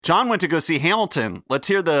John went to go see Hamilton. Let's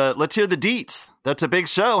hear the deets. That's a big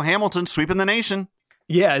show. Hamilton sweeping the nation.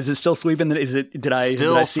 Yeah, is it still sweeping? Did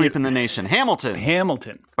I sweeping the nation?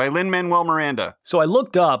 Hamilton by Lin-Manuel Miranda. So I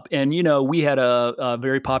looked up, and we had a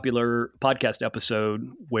very popular podcast episode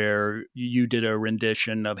where you did a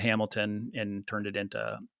rendition of Hamilton and turned it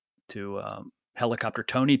into Helicopter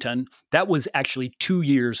Tonyton. That was actually 2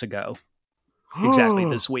 years ago, exactly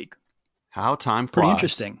this week. How time flies! Pretty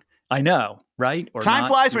interesting. I know, right? Or time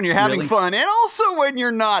flies when you're having really fun, and also when you're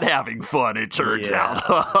not having fun, it turns out.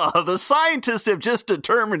 The scientists have just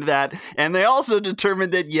determined that, and they also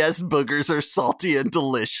determined that, yes, boogers are salty and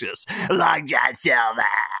delicious. Like John Silver.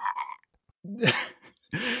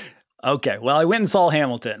 Okay, well, I went and saw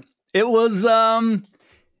Hamilton. It was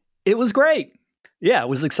great. Yeah, it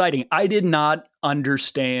was exciting. I did not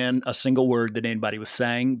understand a single word that anybody was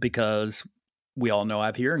saying because we all know I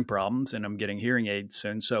have hearing problems and I'm getting hearing aids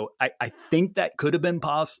soon. So I think that could have been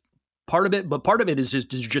part of it, but part of it is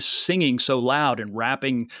just singing so loud and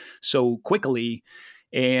rapping so quickly.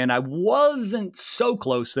 And I wasn't so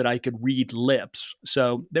close that I could read lips.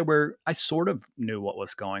 So I sort of knew what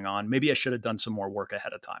was going on. Maybe I should have done some more work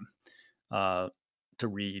ahead of time to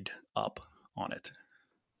read up on it.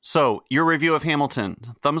 So your review of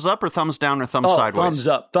Hamilton, thumbs up or thumbs down or thumbs sideways?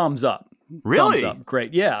 Thumbs up. Really? Thumbs up.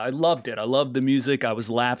 Great. Yeah, I loved it. I loved the music. I was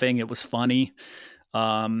laughing. It was funny.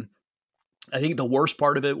 I think the worst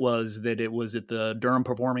part of it was that it was at the Durham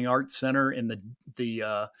Performing Arts Center, and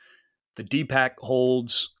the DPAC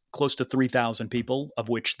holds close to 3,000 people, of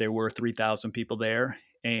which there were 3,000 people there.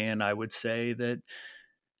 And I would say that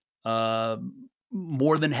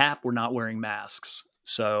more than half were not wearing masks.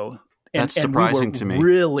 So that's surprising to me.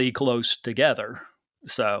 Really close together.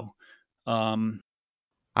 So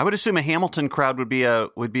I would assume a Hamilton crowd would be a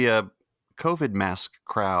COVID mask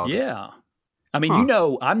crowd. Yeah. I mean,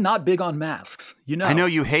 I'm not big on masks. I know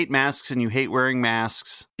you hate masks and you hate wearing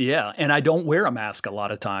masks. Yeah. And I don't wear a mask a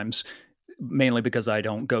lot of times, mainly because I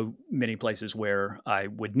don't go many places where I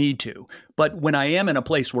would need to. But when I am in a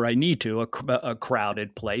place where I need to, a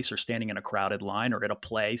crowded place, or standing in a crowded line, or at a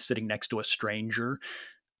play, sitting next to a stranger,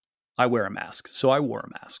 I wear a mask. So I wore a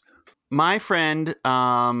mask. My friend,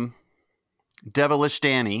 Devilish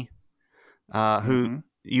Danny, who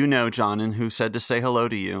John, and who said to say hello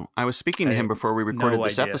to you. I was speaking to him before we recorded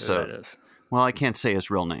this episode. Who that is. Well, I can't say his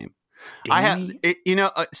real name. Danny?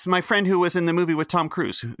 It's my friend who was in the movie with Tom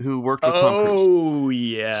Cruise, who worked with Tom Cruise. Oh,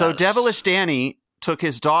 yeah. So Devilish Danny took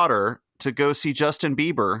his daughter to go see Justin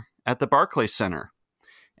Bieber at the Barclays Center.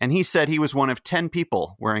 And he said he was one of 10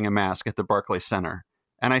 people wearing a mask at the Barclays Center.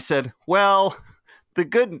 And I said, well,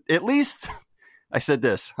 at least I said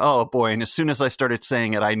this. Oh, boy. And as soon as I started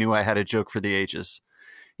saying it, I knew I had a joke for the ages.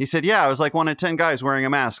 He said, yeah, I was like one of 10 guys wearing a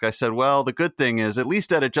mask. I said, well, the good thing is, at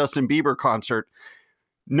least at a Justin Bieber concert,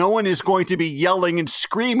 no one is going to be yelling and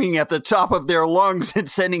screaming at the top of their lungs and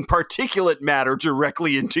sending particulate matter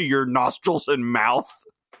directly into your nostrils and mouth.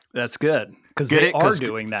 That's good. Because they are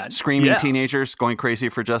doing that. Screaming teenagers going crazy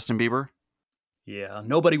for Justin Bieber? Yeah,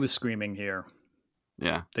 nobody was screaming here.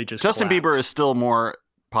 Yeah. They just Justin clapped. Bieber is still more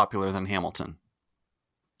popular than Hamilton.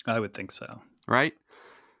 I would think so. Right?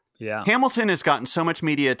 Yeah. Hamilton has gotten so much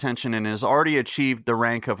media attention and has already achieved the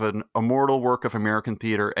rank of an immortal work of American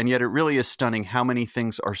theater, and yet it really is stunning how many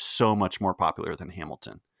things are so much more popular than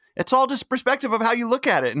Hamilton. It's all just perspective of how you look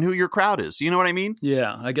at it and who your crowd is. You know what I mean?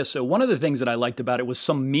 Yeah, I guess so. One of the things that I liked about it was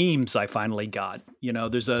some memes I finally got.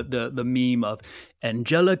 There's the meme of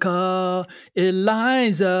Angelica,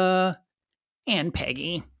 Eliza, and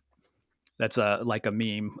Peggy. That's like a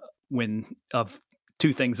meme of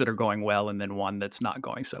two things that are going well and then one that's not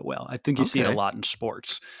going so well. I think you see it a lot in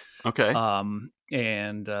sports. Okay.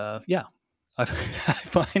 Yeah, I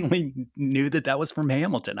finally knew that was from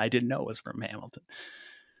Hamilton. I didn't know it was from Hamilton.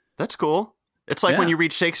 That's cool. It's like when you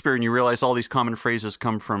read Shakespeare and you realize all these common phrases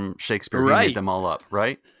come from Shakespeare. He made them all up,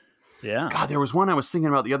 right? Yeah. God, there was one I was thinking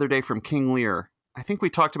about the other day from King Lear. I think we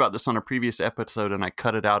talked about this on a previous episode and I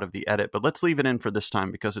cut it out of the edit, but let's leave it in for this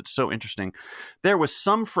time because it's so interesting. There was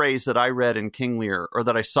some phrase that I read in King Lear, or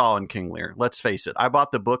that I saw in King Lear. Let's face it. I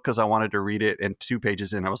bought the book because I wanted to read it, and 2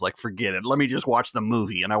 pages in, I was like, forget it. Let me just watch the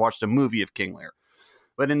movie. And I watched a movie of King Lear.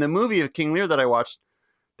 But in the movie of King Lear that I watched,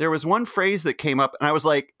 there was one phrase that came up and I was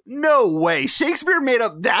like, no way. Shakespeare made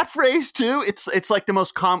up that phrase too. It's like the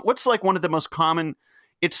most common. What's like one of the most common?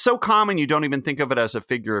 It's so common you don't even think of it as a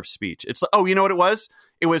figure of speech. It's like, oh, you know what it was?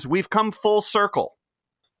 It was, we've come full circle.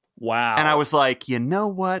 Wow. And I was like, you know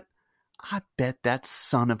what? I bet that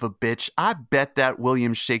son of a bitch. I bet that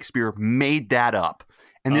William Shakespeare made that up.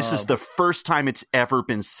 And this is the first time it's ever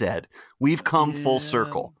been said. We've come full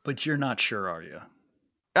circle. But you're not sure, are you?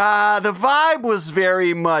 The vibe was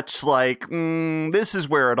very much like, this is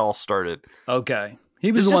where it all started. Okay.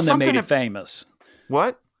 He was the one that made it famous.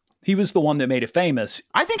 What? He was the one that made it famous.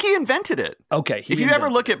 I think he invented it. Okay. If you ever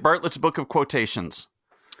look at Bartlett's Book of Quotations.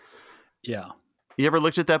 Yeah. You ever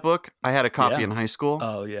looked at that book? I had a copy in high school.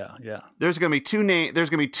 Oh, yeah, yeah. There's going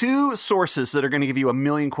to be two sources that are going to give you a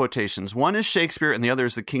million quotations. One is Shakespeare, and the other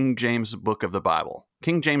is the King James book of the Bible.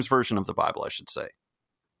 King James version of the Bible, I should say.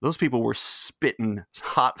 Those people were spitting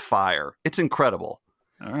hot fire. It's incredible.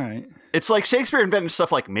 All right. It's like Shakespeare invented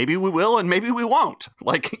stuff like maybe we will and maybe we won't.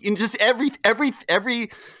 Like in just every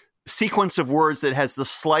sequence of words that has the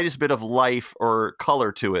slightest bit of life or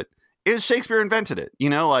color to it is Shakespeare invented it. You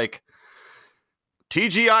know, like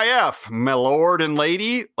TGIF, my lord and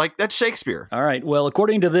lady, like that's Shakespeare. All right. Well,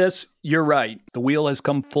 according to this, you're right. The wheel has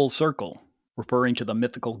come full circle, referring to the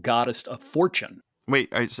mythical goddess of fortune.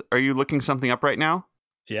 Wait, are you looking something up right now?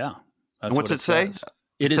 Yeah. And what's it say?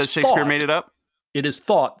 It says Shakespeare made it up? It is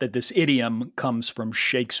thought that this idiom comes from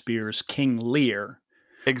Shakespeare's King Lear.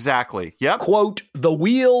 Exactly. Yep. Quote, the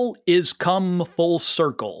wheel is come full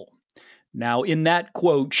circle. Now, in that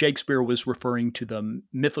quote, Shakespeare was referring to the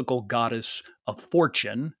mythical goddess of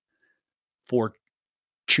fortune,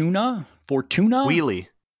 Fortuna, Wheelie,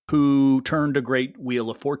 who turned a great wheel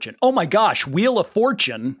of fortune. Oh my gosh, Wheel of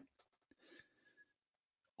Fortune.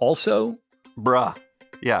 Also? Bruh.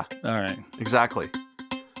 Yeah. All right. Exactly.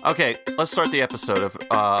 Okay, let's start the episode of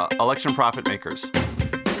Election Profit Makers.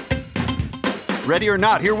 Ready or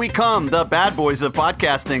not, here we come, the bad boys of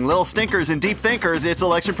podcasting, little stinkers and deep thinkers. It's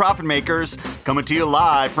Election Profit Makers, coming to you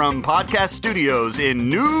live from podcast studios in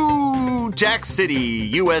New Jack City,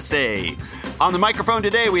 USA. On the microphone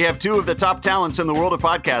today, we have two of the top talents in the world of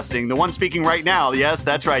podcasting. The one speaking right now, yes,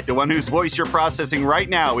 that's right, the one whose voice you're processing right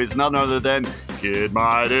now is none other than Kid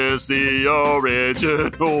Midas, the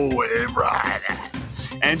original wave rider.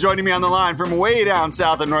 And joining me on the line from way down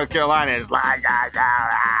south of North Carolina is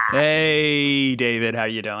Hey, David, how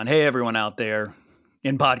you doing? Hey, everyone out there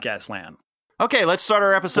in podcast land. Okay, let's start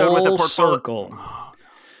our episode with a portfolio. Circle.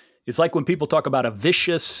 It's like when people talk about a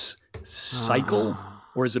vicious cycle,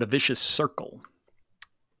 or is it a vicious circle?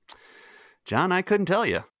 John, I couldn't tell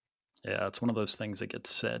you. Yeah, it's one of those things that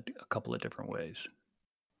gets said a couple of different ways.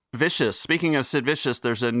 Vicious. Speaking of Sid Vicious,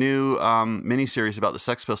 there's a new miniseries about the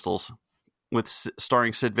Sex Pistols with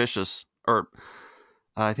starring Sid Vicious, or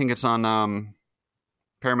I think it's on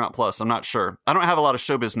Paramount Plus. I'm not sure. I don't have a lot of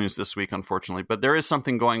showbiz news this week, unfortunately, but there is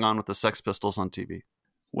something going on with the Sex Pistols on TV.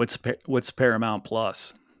 What's Paramount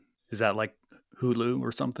Plus? Is that like Hulu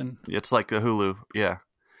or something? It's like the Hulu, yeah.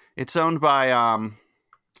 It's owned by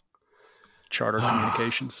Charter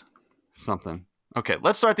Communications. Something. Okay,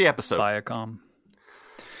 let's start the episode. Viacom.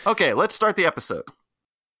 Okay, let's start the episode.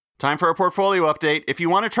 Time for a portfolio update. If you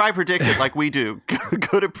want to try predict it like we do,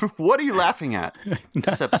 go to... What are you laughing at?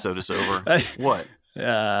 This episode is over. What?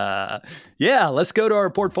 Yeah, let's go to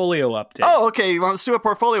our portfolio update. Oh, okay. Well, let's do a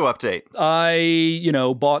portfolio update.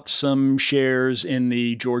 I, bought some shares in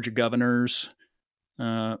the Georgia governor's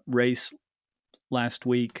race last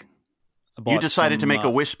week. You decided to make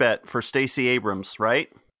a wish bet for Stacey Abrams,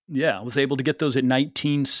 right? Yeah, I was able to get those at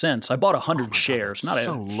 19 cents. I bought 100 shares. Not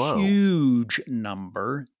so a huge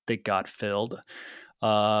number that got filled.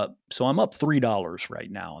 So I'm up $3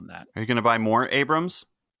 right now on that. Are you going to buy more Abrams?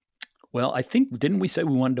 Well, I think, didn't we say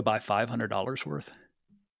we wanted to buy $500 worth?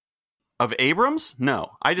 Of Abrams?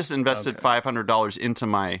 No. I just invested $500 into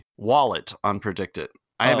my wallet on PredictIt.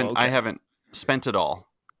 I haven't spent it all.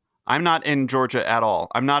 I'm not in Georgia at all.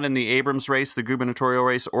 I'm not in the Abrams race, the gubernatorial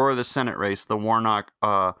race, or the Senate race, the Warnock,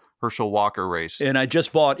 Herschel Walker race. And I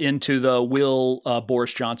just bought into the will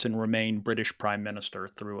Boris Johnson remain British Prime Minister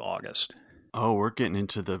through August. Oh, are we getting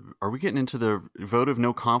into the vote of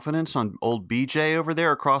no confidence on old BJ over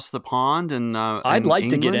there across the pond? And I'd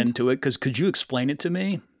like to get into it, because could you explain it to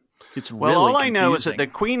me? It's really all confusing. I know is that the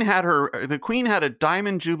Queen had a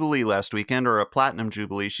diamond jubilee last weekend, or a platinum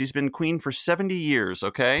jubilee. She's been Queen for 70 years.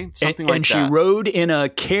 Okay, something like that. And she rode in a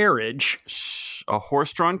carriage, a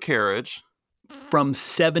horse-drawn carriage, from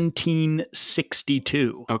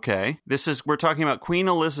 1762. Okay, we're talking about Queen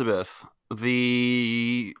Elizabeth,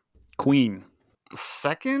 the Queen.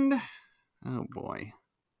 Second? Oh boy,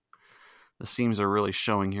 the seams are really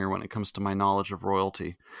showing here when it comes to my knowledge of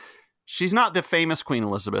royalty. She's not the famous Queen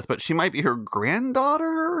Elizabeth, but she might be her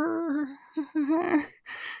granddaughter.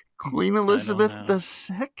 Queen Elizabeth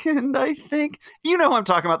II, I think. You know who I'm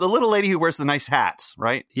talking about. The little lady who wears the nice hats,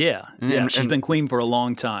 right? Yeah. She's been queen for a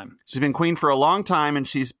long time. She's been queen for a long time, and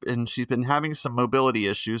she's been having some mobility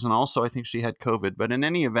issues, and also I think she had COVID. But in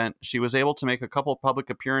any event, she was able to make a couple of public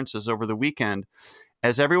appearances over the weekend,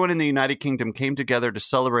 as everyone in the United Kingdom came together to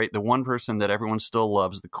celebrate the one person that everyone still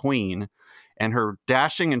loves, the Queen, and her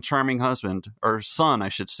dashing and charming husband, or son, I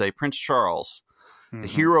should say, Prince Charles, the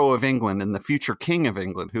hero of England and the future king of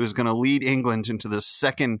England, who is going to lead England into the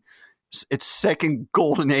second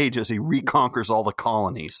golden age as he reconquers all the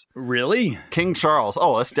colonies. Really? King Charles.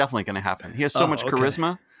 Oh, that's definitely going to happen. He has so much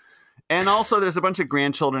charisma. And also there's a bunch of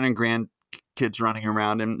grandchildren and grandkids running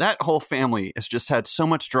around, and that whole family has just had so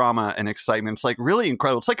much drama and excitement. It's like really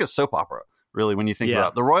incredible. It's like a soap opera, really, when you think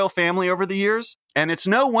about the royal family over the years. And it's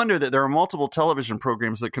no wonder that there are multiple television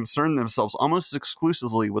programs that concern themselves almost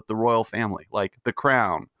exclusively with the royal family, like The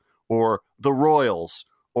Crown or The Royals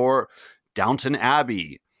or Downton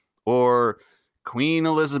Abbey or Queen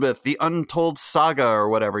Elizabeth, The Untold Saga, or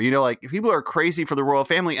whatever. You know, like people are crazy for the royal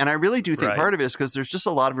family. And I really do think part of it is because there's just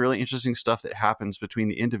a lot of really interesting stuff that happens between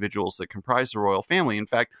the individuals that comprise the royal family. In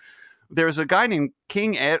fact, there's a guy named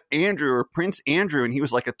King Andrew or Prince Andrew, and he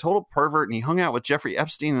was like a total pervert, and he hung out with Jeffrey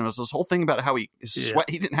Epstein, and there was this whole thing about how he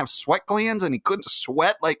didn't have sweat glands and he couldn't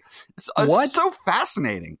sweat. Like, it's so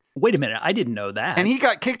fascinating. Wait a minute, I didn't know that. And he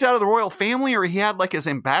got kicked out of the royal family, or he had like his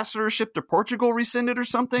ambassadorship to Portugal rescinded or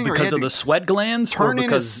something. Because of the sweat glands? Turn in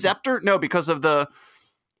his scepter? No, because of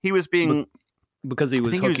he was being... Because he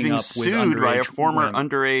was hooking up with sued by a former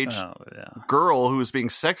underage girl who was being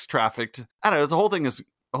sex trafficked. I don't know, the whole thing is...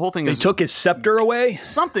 They took his scepter away?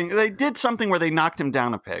 They did something where they knocked him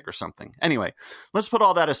down a peg or something. Anyway, let's put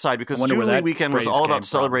all that aside because Jubilee weekend was all about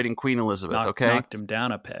celebrating Queen Elizabeth, okay? Knocked him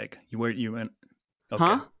down a peg. You went... Okay.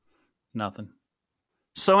 Huh? Nothing.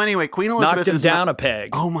 So anyway, Queen Elizabeth knocked him down a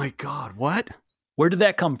peg. Oh my God, what? Where did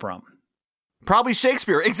that come from? Probably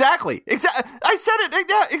Shakespeare. Exactly. I said it.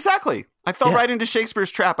 Yeah, exactly. I fell right into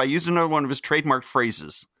Shakespeare's trap. I used another one of his trademark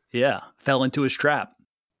phrases. Yeah, fell into his trap.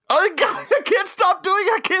 Oh, God, I can't stop doing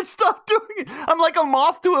it. I'm like a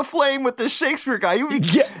moth to a flame with this Shakespeare guy.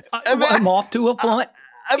 A moth to a flame?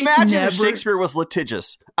 Imagine if Shakespeare was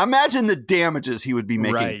litigious. Imagine the damages he would be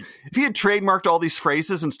making. Right. If he had trademarked all these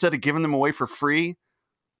phrases instead of giving them away for free,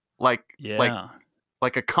 like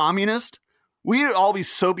a communist, we would all be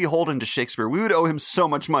so beholden to Shakespeare. We would owe him so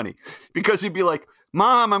much money because he'd be like,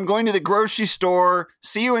 Mom, I'm going to the grocery store.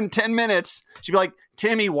 See you in 10 minutes. She'd be like,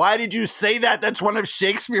 Timmy, why did you say that? That's one of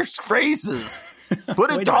Shakespeare's phrases. Put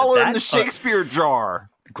a dollar in the Shakespeare jar.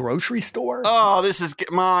 Grocery store? Oh,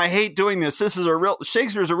 Mom, I hate doing this.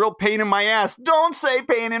 Shakespeare's a real pain in my ass. Don't say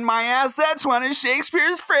pain in my ass. That's one of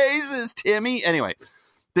Shakespeare's phrases, Timmy. Anyway,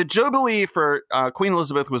 the Jubilee for Queen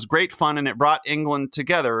Elizabeth was great fun, and it brought England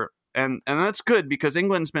together. And that's good because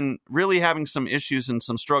England's been really having some issues and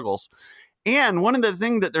some struggles. And one of the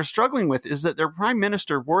things that they're struggling with is that their Prime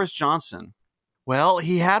Minister, Boris Johnson, well,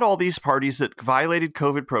 he had all these parties that violated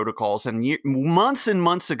COVID protocols. And months and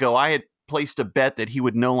months ago, I had placed a bet that he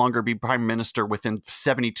would no longer be Prime Minister within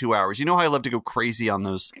 72 hours. You know how I love to go crazy on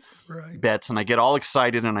those bets, and I get all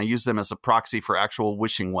excited and I use them as a proxy for actual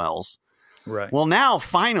wishing wells. Right. Well, now,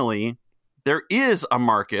 finally, there is a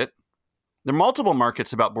market. There are multiple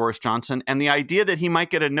markets about Boris Johnson, and the idea that he might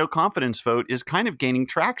get a no confidence vote is kind of gaining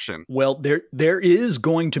traction. Well, there is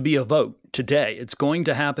going to be a vote today. It's going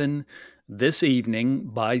to happen this evening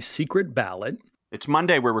by secret ballot. It's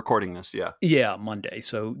Monday we're recording this, yeah. Yeah, Monday.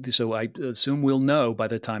 So I assume we'll know by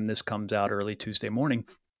the time this comes out early Tuesday morning.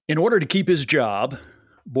 In order to keep his job,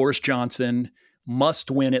 Boris Johnson must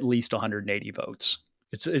win at least 180 votes.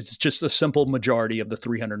 It's just a simple majority of the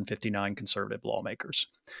 359 conservative lawmakers.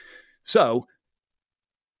 So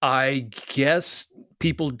I guess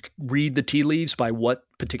people read the tea leaves by what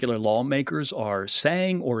particular lawmakers are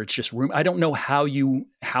saying, or it's just rumor. I don't know how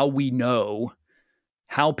we know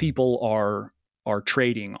how people are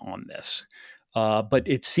trading on this. But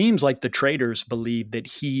it seems like the traders believe that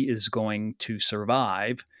he is going to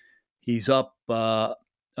survive. He's up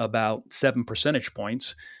about 7 percentage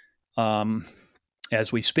points as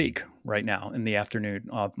we speak right now in the afternoon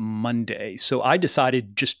of Monday. So I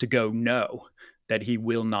decided just to go no, that he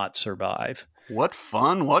will not survive. What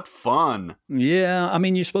fun. What fun. Yeah. I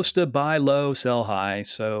mean, you're supposed to buy low, sell high.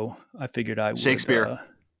 So I figured I would. Shakespeare.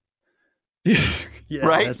 Yeah,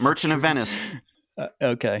 right? Merchant of Venice.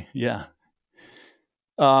 Okay. Yeah.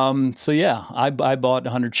 So yeah, I bought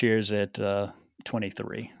 100 shares at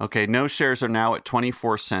 23. Okay, no shares are now at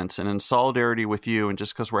 24 cents. And in solidarity with you, and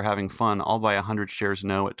just because we're having fun, I'll buy 100 shares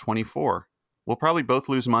no at 24. We'll probably both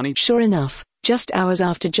lose money. Sure enough, just hours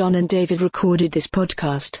after John and David recorded this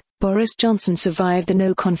podcast, Boris Johnson survived the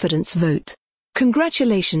no confidence vote.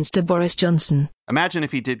 Congratulations to Boris Johnson. Imagine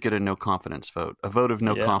if he did get a no confidence vote, a vote of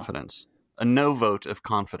no confidence, a no vote of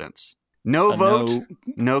confidence. No vote,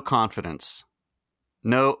 no confidence.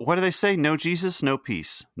 No, what do they say? No Jesus, no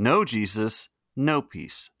peace. No Jesus, no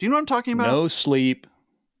peace. Do you know what I'm talking about? No sleep,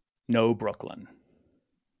 no Brooklyn.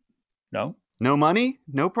 No? No money,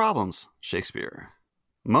 no problems. Shakespeare.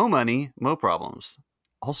 Mo money, mo problems.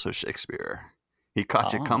 Also Shakespeare. He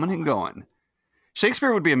caught you coming and going.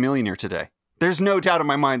 Shakespeare would be a millionaire today. There's no doubt in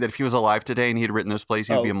my mind that if he was alive today and he had written those plays,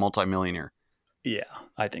 he would be a multimillionaire. Yeah,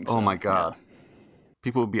 I think so. Oh my God. Yeah.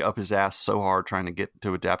 People would be up his ass so hard trying to get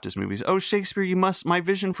to adapt his movies. Oh, Shakespeare, my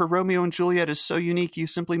vision for Romeo and Juliet is so unique. You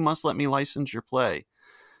simply must let me license your play.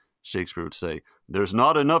 Shakespeare would say, there's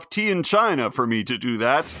not enough tea in China for me to do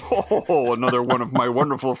that. Oh, another one of my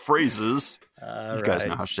wonderful phrases. You guys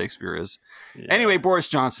know how Shakespeare is. Yeah. Anyway, Boris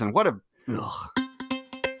Johnson, what a... Ugh.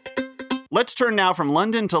 Let's turn now from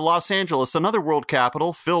London to Los Angeles, another world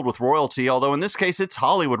capital filled with royalty, although in this case it's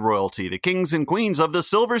Hollywood royalty, the kings and queens of the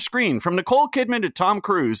silver screen. From Nicole Kidman to Tom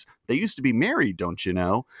Cruise, they used to be married, don't you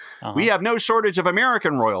know? We have no shortage of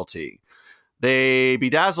American royalty. They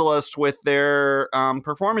bedazzle us with their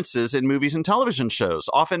performances in movies and television shows,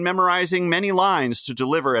 often memorizing many lines to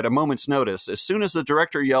deliver at a moment's notice. As soon as the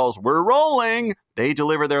director yells, "We're rolling," they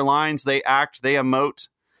deliver their lines, they act, they emote.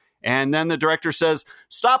 And then the director says,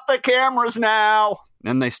 "Stop the cameras now."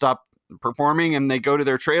 And they stop performing and they go to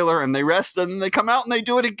their trailer and they rest and then they come out and they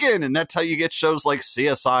do it again. And that's how you get shows like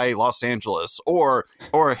CSI Los Angeles or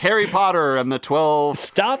Harry Potter and the 12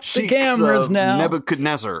 Stop the cameras now.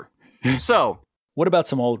 Nebuchadnezzar. So, what about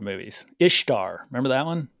some old movies? Ishtar. Remember that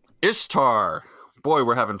one? Ishtar. Boy,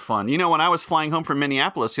 we're having fun. You know, when I was flying home from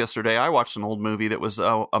Minneapolis yesterday, I watched an old movie that was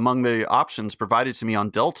among the options provided to me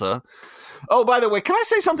on Delta. Oh, by the way, can I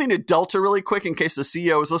say something to Delta really quick in case the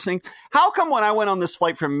CEO is listening? How come when I went on this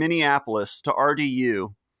flight from Minneapolis to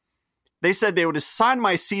RDU, they said they would assign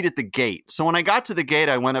my seat at the gate. So when I got to the gate,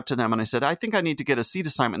 I went up to them and I said, I think I need to get a seat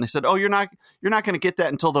assignment. And they said, oh, you're not going to get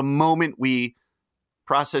that until the moment we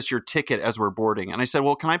process your ticket as we're boarding. And I said,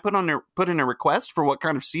 well, can I put in a request for what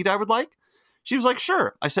kind of seat I would like? She was like,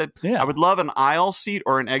 sure. I said, I would love an aisle seat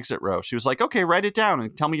or an exit row. She was like, okay, write it down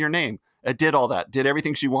and tell me your name. I did all that, did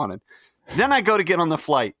everything she wanted. Then I go to get on the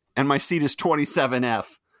flight and my seat is 27F.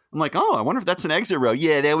 I'm like, oh, I wonder if that's an exit row.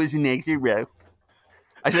 Yeah, that was an exit row.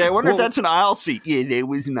 I said, I wonder if that's an aisle seat. Yeah, that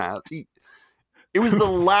was an aisle seat. It was the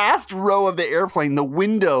last row of the airplane, the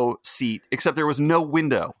window seat, except there was no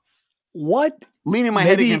window. What? Leaning my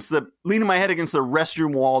head against the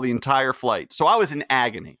restroom wall the entire flight. So I was in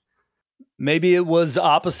agony. Maybe it was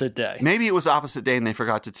opposite day. Maybe it was opposite day and they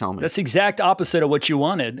forgot to tell me. That's the exact opposite of what you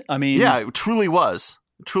wanted. I mean, yeah, it truly was.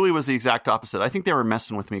 It truly was the exact opposite. I think they were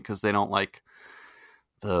messing with me because they don't like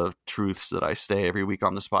the truths that I say every week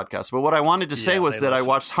on this podcast. But what I wanted to say was that I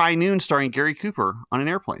watched High Noon starring Gary Cooper on an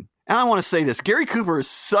airplane. And I want to say this. Gary Cooper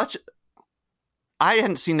is I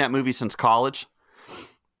hadn't seen that movie since college.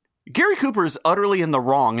 Gary Cooper is utterly in the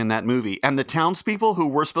wrong in that movie. And the townspeople who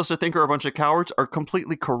we're supposed to think are a bunch of cowards are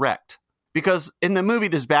completely correct. Because in the movie,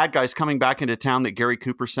 this bad guy's coming back into town that Gary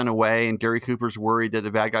Cooper sent away, and Gary Cooper's worried that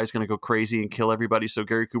the bad guy's going to go crazy and kill everybody. So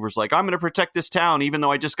Gary Cooper's like, I'm going to protect this town, even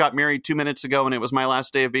though I just got married 2 minutes ago and it was my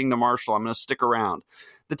last day of being the marshal. I'm going to stick around.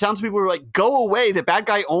 The townspeople were like, go away. The bad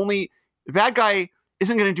guy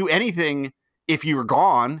isn't going to do anything if you're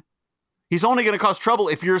gone. He's only going to cause trouble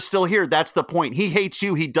if you're still here. That's the point. He hates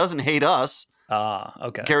you. He doesn't hate us.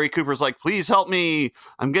 Okay. Gary Cooper's like, please help me.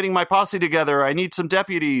 I'm getting my posse together. I need some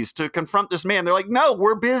deputies to confront this man. They're like, no,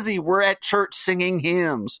 we're busy. We're at church singing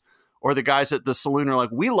hymns. Or the guys at the saloon are like,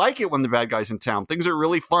 we like it when the bad guy's in town. Things are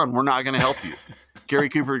really fun. We're not going to help you. Gary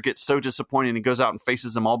Cooper gets so disappointed and goes out and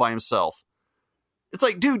faces them all by himself. It's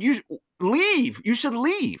like, dude, you leave. You should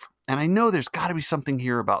leave. And I know there's got to be something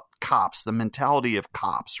here about cops, the mentality of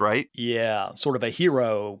cops, right? Yeah, sort of a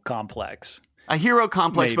hero complex. A hero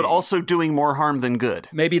complex, but also doing more harm than good.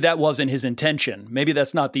 Maybe that wasn't his intention. Maybe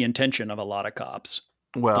that's not the intention of a lot of cops.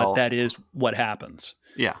 Well, but that is what happens.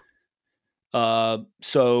 Yeah.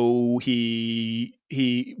 So but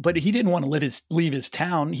he didn't want to leave his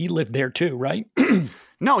town. He lived there too, right?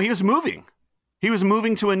 No, he was moving. He was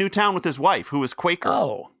moving to a new town with his wife, who was Quaker.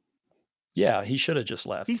 Oh, yeah. He should have just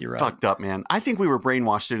left. You're right. Fucked up, man. I think we were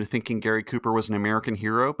brainwashed into thinking Gary Cooper was an American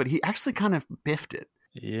hero, but he actually kind of biffed it.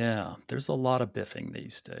 Yeah, there's a lot of biffing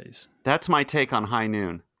these days. That's my take on High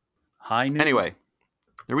Noon. High Noon? Anyway,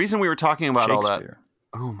 the reason we were talking about all that...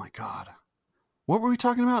 Oh, my God. What were we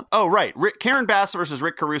talking about? Oh, right. Karen Bass versus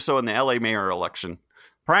Rick Caruso in the LA mayor election.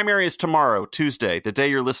 Primary is tomorrow, Tuesday, the day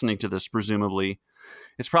you're listening to this, presumably.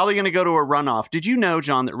 It's probably going to go to a runoff. Did you know,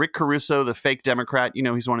 John, that Rick Caruso, the fake Democrat,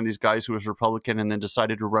 he's one of these guys who was Republican and then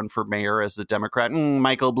decided to run for mayor as the Democrat?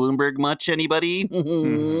 Michael Bloomberg much, anybody?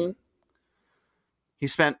 Mm-hmm. He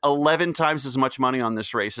spent 11 times as much money on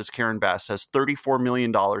this race as Karen Bass has, $34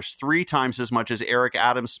 million, 3 times as much as Eric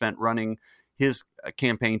Adams spent running his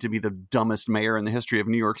campaign to be the dumbest mayor in the history of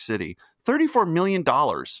New York City. $34 million.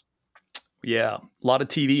 Yeah, a lot of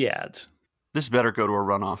TV ads. This better go to a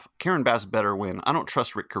runoff. Karen Bass better win. I don't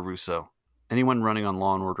trust Rick Caruso. Anyone running on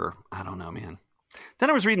Law and Order? I don't know, man. Then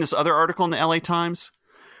I was reading this other article in the LA Times.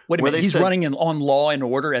 Wait a minute, he's running on Law and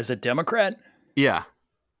Order as a Democrat? Yeah.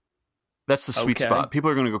 That's the sweet spot. People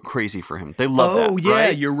are going to go crazy for him. They love that. Oh, yeah,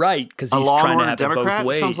 right? You're right. Because he's Law trying and to have Democrat it both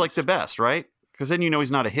ways. sounds like the best, right? Because then you know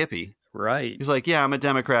he's not a hippie. Right. He's like, yeah, I'm a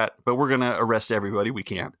Democrat, but we're going to arrest everybody we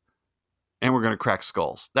can. And we're going to crack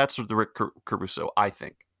skulls. That's what the Rick Caruso, I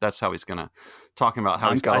think. That's how he's going to talk about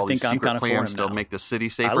how he's got all these secret plans to make the city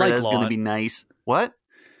safer. That's going to be nice. What?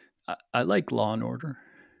 I like Law and Order.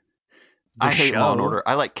 I hate Law and Order.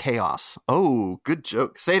 I like chaos. Oh, good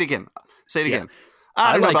joke. Say it again. Say it again.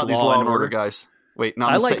 I don't know about these Law and Order guys. Wait, no,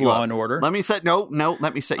 I like Law and Order. Let me set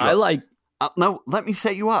let me set you up. Let me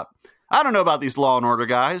set you up. I don't know about these Law and Order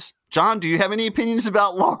guys. John, do you have any opinions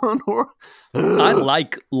about Law and Order? I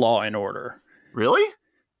like Law and Order. Really?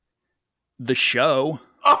 The show.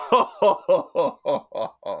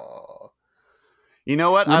 You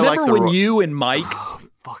know what? Remember I like when you and Mike... Oh,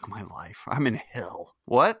 fuck my life. I'm in hell.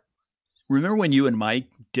 What? Remember when you and Mike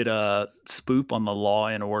did a spoof on the Law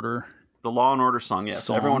and Order? The Law and Order song, yes.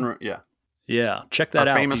 Everyone, yeah. Yeah, check that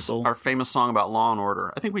out, people. Our famous song about Law and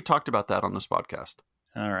Order. I think we talked about that on this podcast.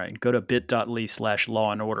 All right, go to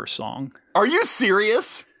bit.ly/Law and Order song. Are you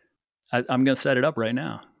serious? I'm going to set it up right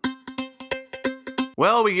now.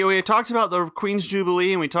 Well, we talked about the Queen's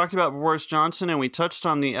Jubilee, and we talked about Boris Johnson, and we touched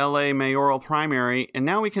on the LA mayoral primary, and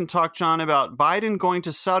now we can talk, John, about Biden going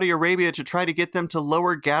to Saudi Arabia to try to get them to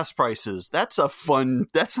lower gas prices. That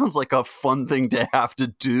sounds like a fun thing to have to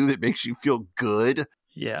do that makes you feel good.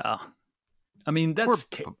 Yeah. I mean,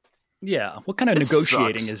 what kind of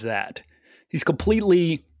negotiating is that? He's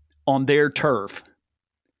completely on their turf,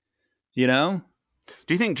 you know?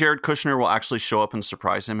 Do you think Jared Kushner will actually show up and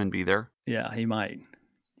surprise him and be there? Yeah, he might.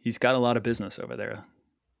 He's got a lot of business over there.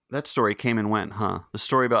 That story came and went, huh? The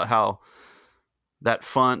story about how that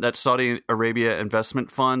Saudi Arabia investment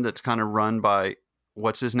fund that's kind of run by,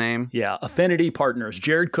 what's his name? Yeah, Affinity Partners.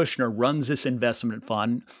 Jared Kushner runs this investment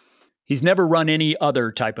fund. He's never run any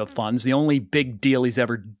other type of funds. The only big deal he's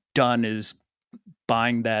ever done is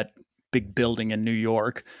buying that big building in New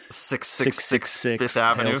York. 666 Fifth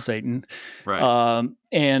Avenue. Hail Satan. Right.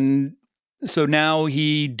 And so now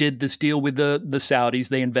he did this deal with the Saudis.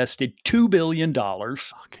 They invested $2 billion. Oh,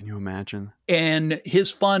 can you imagine? And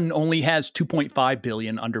his fund only has $2.5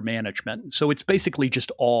 billion under management. So it's basically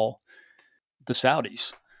just all the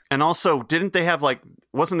Saudis. And also, didn't they have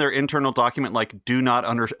wasn't their internal document do not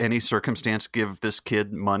under any circumstance give this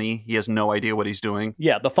kid money? He has no idea what he's doing.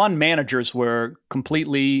 Yeah, the fund managers were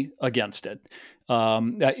completely against it.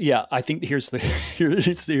 I think here's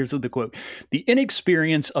the quote. The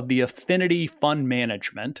inexperience of the Affinity Fund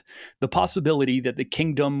Management, the possibility that the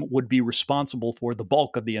kingdom would be responsible for the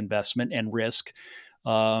bulk of the investment and risk.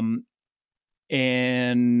 They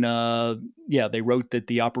wrote that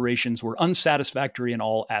the operations were unsatisfactory in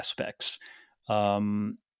all aspects.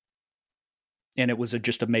 And it was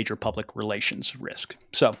just a major public relations risk.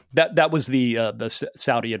 So that was the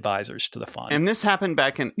Saudi advisors to the fund. And this happened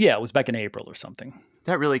it was back in April or something.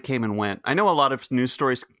 That really came and went. I know a lot of news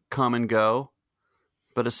stories come and go,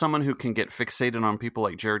 but as someone who can get fixated on people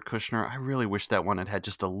like Jared Kushner, I really wish that one had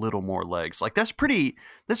just a little more legs. That's pretty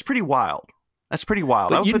wild. That's pretty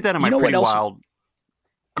wild. I would put that in my pretty wild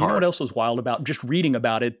card. You know what else was wild about? Just reading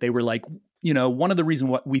about it, they were like, one of the reasons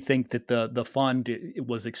what we think that the fund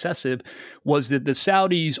was excessive was that the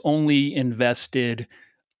Saudis only invested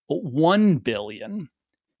 $1 billion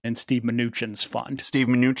in Steve Mnuchin's fund. Steve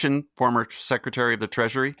Mnuchin, former Secretary of the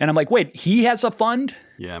Treasury. And I'm like, wait, he has a fund?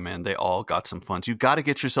 Yeah, man, they all got some funds. You've got to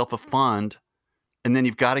get yourself a fund, and then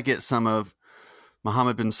you've got to get some of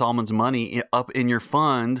Mohammed bin Salman's money up in your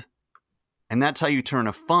fund, and that's how you turn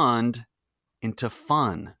a fund into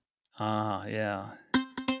fun. Yeah.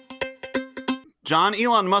 John,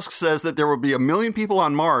 Elon Musk says that there will be 1 million people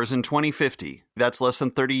on Mars in 2050. That's less than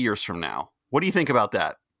 30 years from now. What do you think about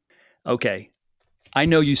that? Okay. I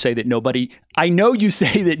know you say that nobody's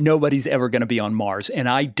ever going to be on Mars, and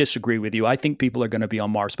I disagree with you. I think people are going to be on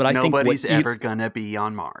Mars, but I think nobody's ever going to be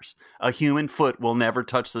on Mars. A human foot will never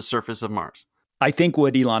touch the surface of Mars. I think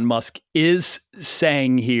what Elon Musk is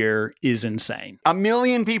saying here is insane. 1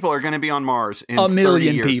 million people are going to be on Mars in 30 years. 1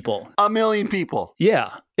 million people. 1 million people. Yeah,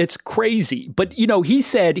 it's crazy. But, he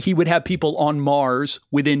said he would have people on Mars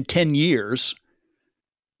within 10 years,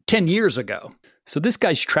 10 years ago. So this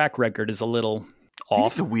guy's track record is a little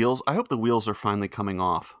off. I hope the wheels are finally coming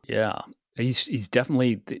off. Yeah. He's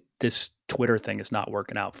definitely, this Twitter thing is not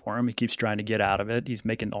working out for him. He keeps trying to get out of it. He's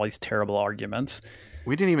making all these terrible arguments.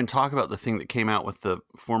 We didn't even talk about the thing that came out with the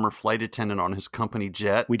former flight attendant on his company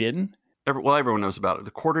jet. We didn't? Everyone knows about it.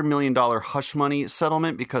 The $250,000 hush money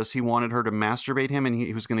settlement because he wanted her to masturbate him and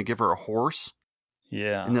he was going to give her a horse.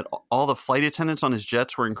 Yeah. And that all the flight attendants on his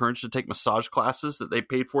jets were encouraged to take massage classes that they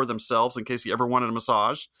paid for themselves in case he ever wanted a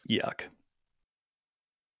massage. Yuck.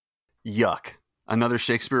 Yuck. Another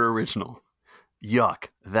Shakespeare original. Yuck.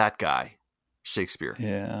 That guy. Shakespeare.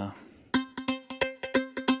 Yeah.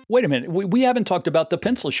 Wait a minute. We haven't talked about the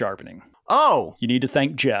pencil sharpening. Oh. You need to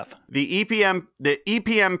thank Jeff. The EPM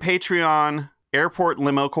Patreon Airport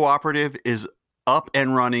Limo Cooperative is up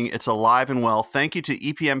and running. It's alive and well. Thank you to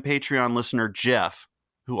EPM Patreon listener Jeff,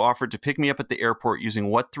 who offered to pick me up at the airport using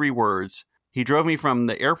what 3 words? He drove me from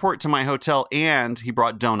the airport to my hotel, and he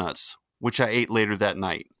brought donuts, which I ate later that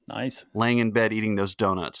night. Nice. Laying in bed eating those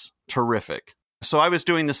donuts. Terrific. So I was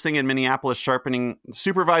doing this thing in Minneapolis,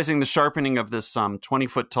 supervising the sharpening of this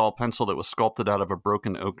 20-foot tall pencil that was sculpted out of a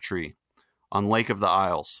broken oak tree on Lake of the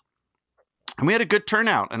Isles. And we had a good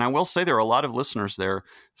turnout. And I will say there were a lot of listeners there.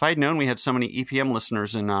 If I had known we had so many EPM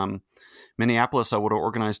listeners in Minneapolis, I would have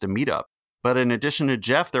organized a meetup. But in addition to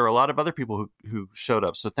Jeff, there were a lot of other people who showed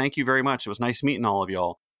up. So thank you very much. It was nice meeting all of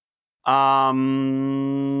y'all.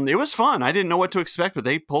 It was fun. I didn't know what to expect, but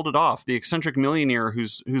they pulled it off. The eccentric millionaire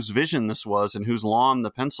whose vision this was and whose lawn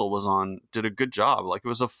the pencil was on did a good job. Like, it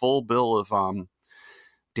was a full bill of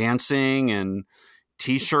dancing and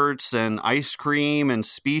T-shirts and ice cream and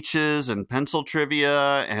speeches and pencil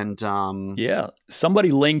trivia and yeah, somebody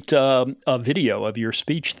linked a video of your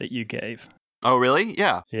speech that you gave. Oh, really?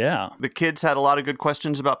 Yeah. Yeah. The kids had a lot of good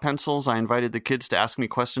questions about pencils. I invited the kids to ask me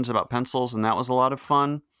questions about pencils, and that was a lot of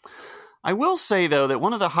fun. I will say, though, that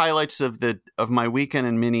one of the highlights of my weekend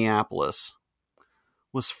in Minneapolis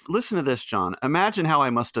was, listen to this, John. Imagine how I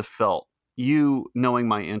must have felt, you knowing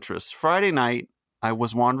my interests. Friday night, I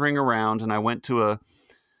was wandering around, and I went to a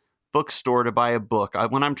bookstore to buy a book.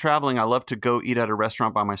 When I'm traveling, I love to go eat at a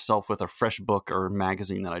restaurant by myself with a fresh book or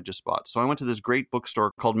magazine that I just bought. So I went to this great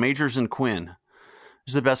bookstore called Majors and Quinn.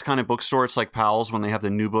 It's the best kind of bookstore. It's like Powell's when they have the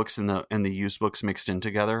new books and the used books mixed in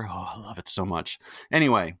together. Oh, I love it so much.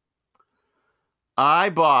 Anyway, I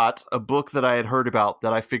bought a book that I had heard about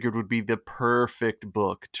that I figured would be the perfect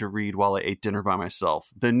book to read while I ate dinner by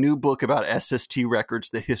myself. The new book about SST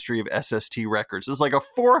Records, the history of SST Records. It's like a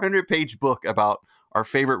 400-page book about our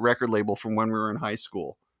favorite record label from when we were in high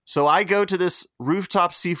school. So I go to this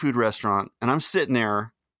rooftop seafood restaurant, and I'm sitting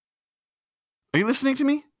there. Are you listening to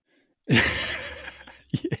me? Yeah.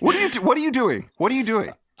 What are you doing? What are you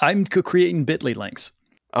doing? I'm creating Bitly links.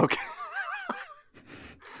 Okay.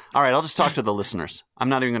 All right, I'll just talk to the listeners. I'm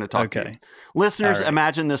not even going to talk to you. Listeners, right.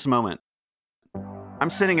 Imagine this moment. I'm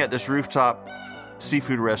sitting at this rooftop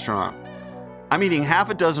seafood restaurant. I'm eating half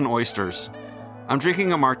a dozen oysters. I'm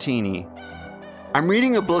drinking a martini. I'm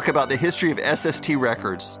reading a book about the history of SST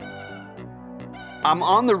Records. I'm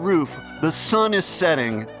on the roof. The sun is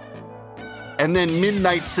setting. And then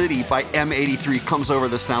Midnight City by M83 comes over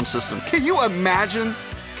the sound system. Can you imagine?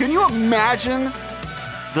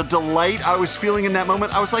 The delight I was feeling in that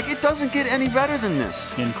moment? I was like, it doesn't get any better than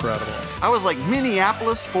this. Incredible. I was like,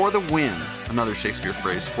 Minneapolis for the win. Another Shakespeare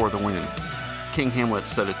phrase, for the win. King Hamlet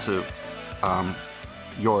said it to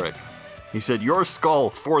Yorick. He said, your skull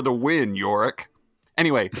for the win, Yorick.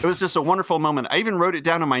 Anyway, it was just a wonderful moment. I even wrote it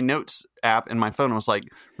down in my notes app in my phone. I was like,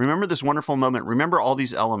 remember this wonderful moment. Remember all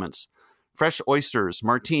these elements. Fresh oysters,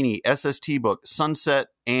 martini, SST book, sunset,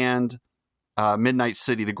 and Midnight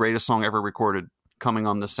City, the greatest song ever recorded, coming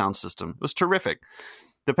on the sound system. It was terrific.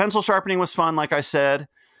 The pencil sharpening was fun, like I said.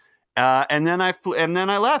 And then I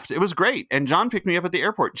left. It was great. And John picked me up at the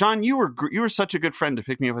airport. John, you were such a good friend to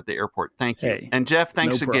pick me up at the airport. Thank you. Hey, and Jeff,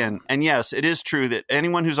 thanks no again. And yes, it is true that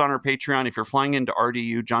anyone who's on our Patreon, if you're flying into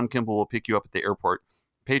RDU, John Kimball will pick you up at the airport.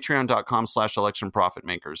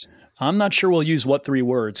 Patreon.com/electionprofitmakers. I'm not sure we'll use what 3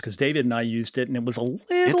 words because David and I used it and it was a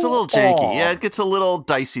little janky. Yeah, it gets a little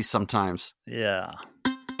dicey sometimes. Yeah.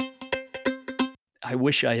 I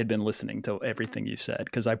wish I had been listening to everything you said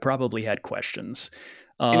because I probably had questions.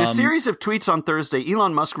 In a series of tweets on Thursday,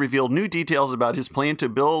 Elon Musk revealed new details about his plan to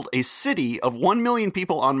build a city of 1 million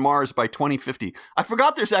people on Mars by 2050. I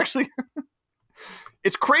forgot there's actually...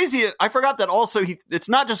 It's crazy. I forgot that also it's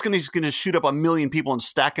not just he's going to shoot up 1 million people and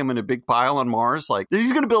stack them in a big pile on Mars. Like,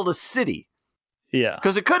 he's going to build a city. Yeah.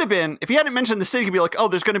 Because it could have been, if he hadn't mentioned the city, he could be like, oh,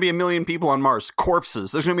 there's going to be 1 million people on Mars.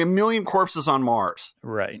 Corpses. There's going to be 1 million corpses on Mars.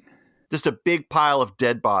 Right. Just a big pile of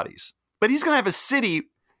dead bodies. But he's going to have a city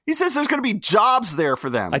He says there's going to be jobs there for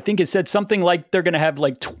them. I think it said something like they're going to have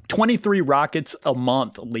like 23 rockets a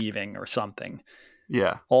month leaving or something.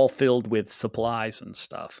 Yeah. All filled with supplies and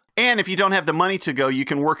stuff. And if you don't have the money to go, you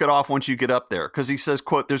can work it off once you get up there. Because he says,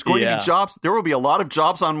 quote, there's going to be jobs. There will be a lot of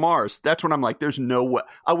jobs on Mars. That's when I'm like, there's no way.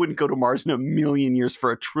 I wouldn't go to Mars in a million years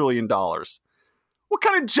for $1 trillion. What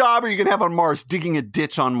kind of job are you going to have on Mars? Digging a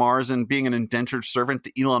ditch on Mars and being an indentured servant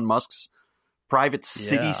to Elon Musk's private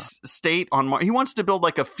city state on Mars? He wants to build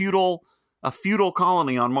like a feudal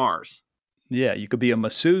colony on Mars. Yeah, you could be a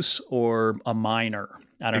masseuse or a miner.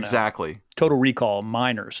 I don't know. Exactly. Total Recall,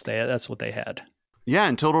 miners. That's what they had. Yeah,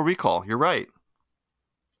 and Total Recall. You're right.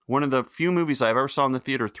 One of the few movies I've ever saw in the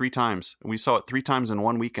theater 3 times. We saw it 3 times in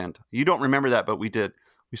one weekend. You don't remember that, but we did.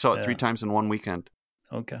 We saw it 3 times in one weekend.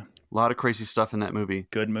 Okay. A lot of crazy stuff in that movie.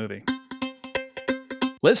 Good movie.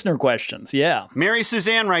 Listener questions, yeah. Mary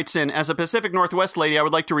Suzanne writes in, as a Pacific Northwest lady, I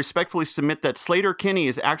would like to respectfully submit that Sleater-Kinney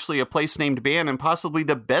is actually a place-named band and possibly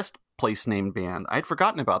the best place-named band. I'd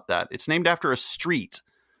forgotten about that. It's named after a street,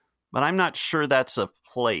 but I'm not sure that's a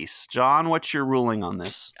place. John, what's your ruling on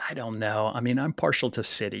this? I don't know. I mean, I'm partial to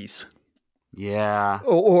cities. Yeah.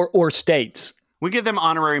 Or states. We give them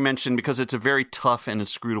honorary mention because it's a very tough and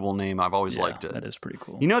inscrutable name. I've always liked it. That is pretty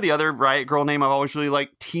cool. You know the other Riot Girl name I've always really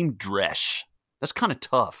liked? Team Dresch. That's kind of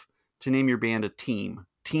tough to name your band a team.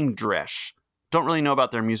 Team Dresch. Don't really know about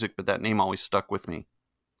their music, but that name always stuck with me.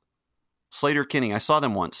 Sleater-Kinney. I saw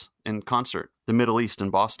them once in concert. The Middle East in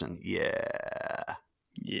Boston. Yeah.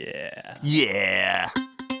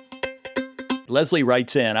 Leslie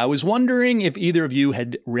writes in, I was wondering if either of you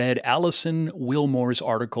had read Alison Willmore's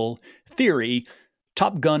article, Theory,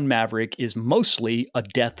 Top Gun Maverick is mostly a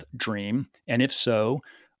death dream, and if so,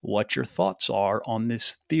 what your thoughts are on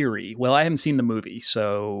this theory. Well, I haven't seen the movie,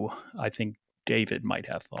 so I think David might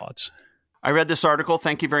have thoughts. I read this article.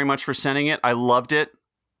 Thank you very much for sending it. I loved it.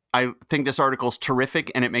 I think this article is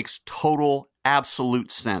terrific, and it makes total,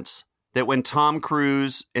 absolute sense. That when Tom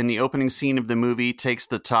Cruise in the opening scene of the movie takes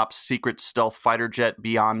the top secret stealth fighter jet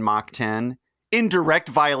beyond Mach 10, in direct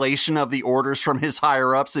violation of the orders from his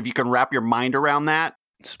higher-ups, if you can wrap your mind around that.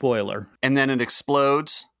 Spoiler. And then it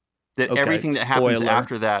explodes, that everything that happens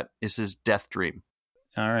after that is his death dream.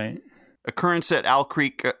 All right. Occurrence at Owl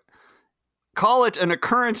Creek. Call it an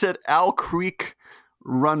occurrence at Owl Creek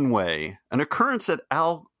Runway. An occurrence at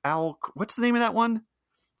Owl. What's the name of that one?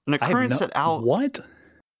 An occurrence at Owl. What?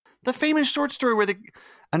 The famous short story where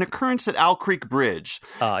an occurrence at Owl Creek Bridge.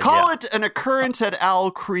 Call it an occurrence at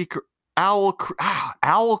Owl Creek. Owl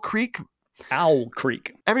Creek. Owl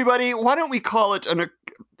Creek. Everybody, why don't we call it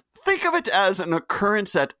think of it as an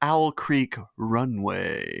occurrence at Owl Creek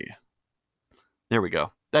Runway. There we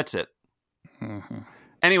go. That's it. Mm-hmm.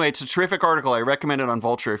 Anyway, it's a terrific article. I recommend it on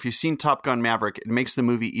Vulture. If you've seen Top Gun Maverick, it makes the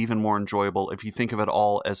movie even more enjoyable if you think of it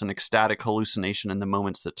all as an ecstatic hallucination in the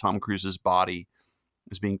moments that Tom Cruise's body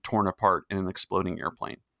is being torn apart in an exploding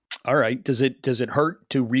airplane. All right. Does it hurt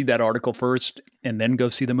to read that article first and then go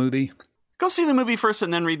see the movie? Go see the movie first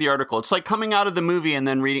and then read the article. It's like coming out of the movie and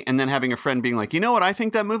then reading and then having a friend being like, you know what I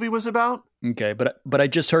think that movie was about? Okay, but I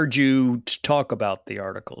just heard you talk about the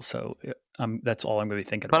article, so that's all I'm going to be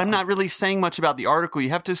thinking about. But I'm not really saying much about the article. You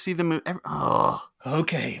have to see the movie.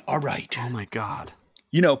 Okay, all right. Oh my God.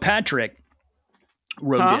 You know, Patrick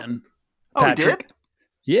wrote in. Patrick? Oh, he did?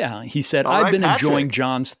 Yeah, he said, I've been enjoying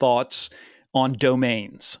John's thoughts on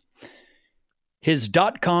domains. His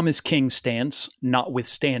 .com is king stance,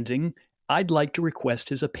 notwithstanding, I'd like to request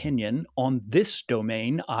his opinion on this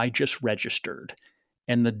domain I just registered.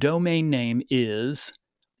 And the domain name is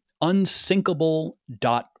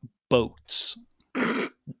unsinkable.boats.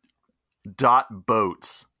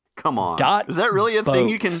 .boats. Come on. Is that really a thing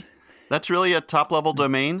you can... That's really a top-level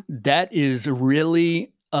domain? That is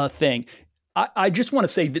really a thing. I just want to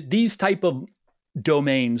say that these type of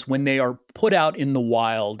domains, when they are put out in the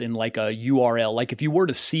wild in like a URL, like if you were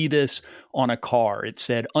to see this on a car, it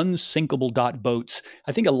said unsinkable.boats.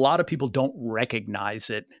 I think a lot of people don't recognize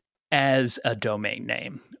it as a domain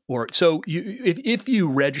name. Or so if you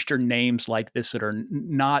register names like this that are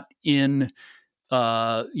not in,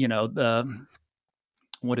 what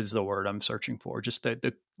is the word I'm searching for? Just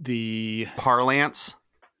the parlance.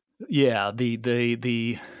 Yeah.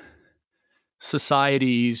 The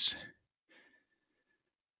society's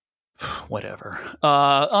whatever.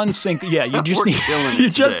 Unsync. Yeah, you just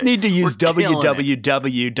need to use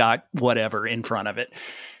www. whatever in front of it,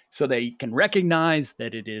 so they can recognize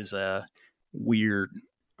that it is a weird.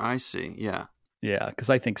 I see. Yeah. Yeah,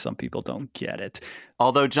 because I think some people don't get it.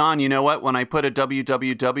 Although, John, you know what? When I put a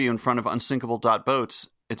www in front of unsinkable.boats,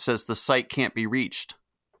 it says the site can't be reached.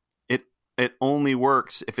 It only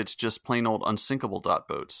works if it's just plain old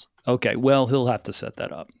unsinkable.boats. Okay, well, he'll have to set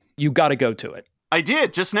that up. You got to go to it. I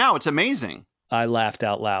did just now. It's amazing. I laughed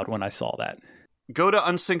out loud when I saw that. Go to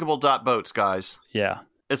unsinkable.boats, guys. Yeah.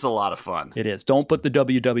 It's a lot of fun. It is. Don't put the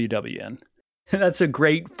www in. That's a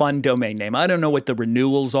great, fun domain name. I don't know what the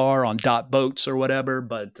renewals are on .boats or whatever,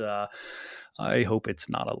 but I hope it's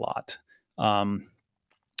not a lot.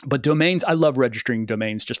 But domains, I love registering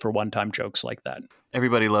domains just for one-time jokes like that.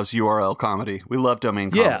 Everybody loves URL comedy. We love domain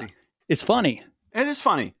comedy. Yeah, it's funny. It is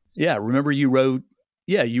funny. Yeah, remember you wrote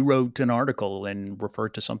an article and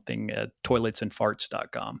referred to something at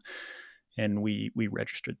toiletsandfarts.com, and we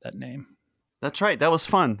registered that name. That's right. That was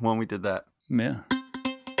fun when we did that. Yeah.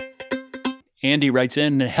 Andy writes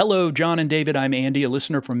in, "Hello, John and David. I'm Andy, a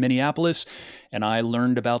listener from Minneapolis, and I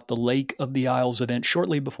learned about the Lake of the Isles event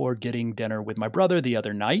shortly before getting dinner with my brother the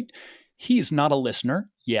other night. He's not a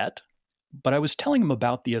listener yet, but I was telling him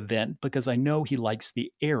about the event because I know he likes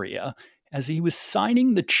the area. As he was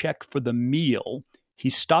signing the check for the meal,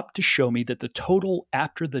 he stopped to show me that the total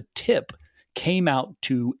after the tip came out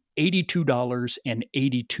to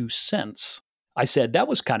 $82.82. I said that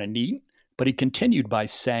was kind of neat. But he continued by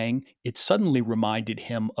saying it suddenly reminded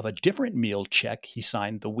him of a different meal check he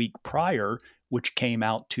signed the week prior, which came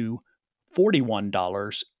out to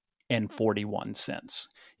 $41.41.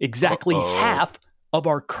 Exactly half of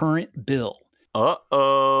our current bill.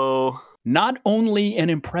 Uh-oh. Not only an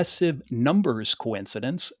impressive numbers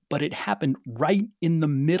coincidence, but it happened right in the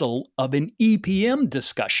middle of an EPM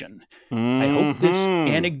discussion. I hope this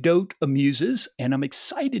anecdote amuses, and I'm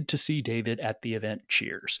excited to see David at the event.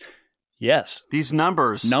 Cheers. Yes. These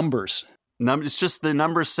numbers. It's just the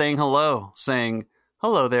numbers saying hello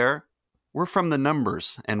there. We're from the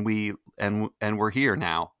numbers, and we're here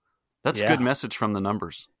now. That's a good message from the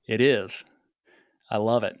numbers. It is. I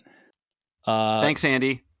love it. Thanks,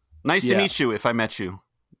 Andy. Nice to meet you if I met you.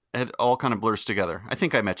 It all kind of blurs together. I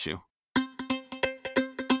think I met you.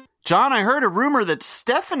 John, I heard a rumor that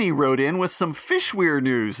Stephanie wrote in with some Fishweir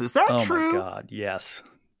news. Is that true? Oh, my God. Yes.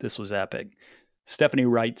 This was epic. Stephanie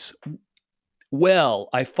writes, "Well,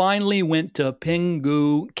 I finally went to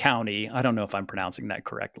Pinghu County," I don't know if I'm pronouncing that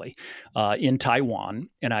correctly, in Taiwan,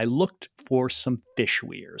 and I looked for some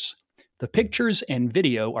Fishweirs. The pictures and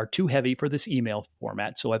video are too heavy for this email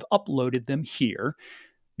format, so I've uploaded them here.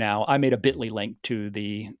 Now, I made a bit.ly link to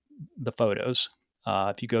the photos.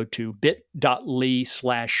 If you go to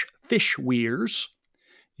bit.ly/Fishweirs,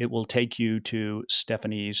 it will take you to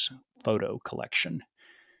Stephanie's photo collection.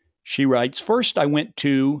 She writes, "First, I went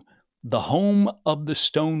to the home of the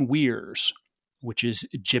stone weirs, which is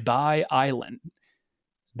Jebai Island.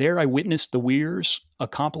 There I witnessed the weirs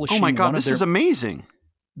accomplishing is amazing.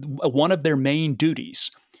 One of their main duties,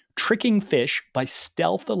 tricking fish by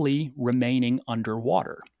stealthily remaining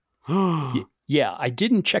underwater. Yeah, I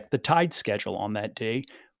didn't check the tide schedule on that day,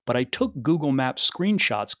 but I took Google Maps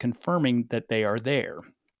screenshots confirming that they are there.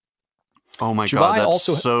 Oh my God,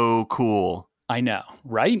 that's so cool. I know,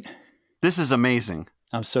 right? This is amazing.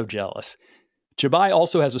 I'm so jealous. Jebai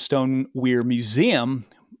also has a stone weir museum,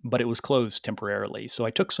 but it was closed temporarily. So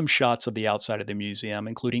I took some shots of the outside of the museum,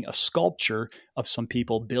 including a sculpture of some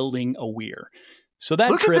people building a weir. So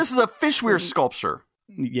that Look at this is a Fishweir sculpture.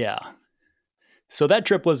 Yeah. So that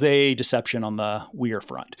trip was a deception on the weir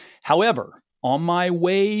front. However, on my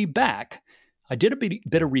way back, I did a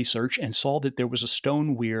bit of research and saw that there was a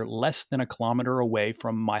stone weir less than a kilometer away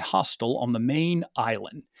from my hostel on the main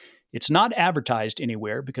island. It's not advertised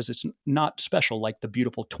anywhere because it's not special like the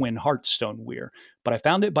beautiful Twin Hearts stone weir, but I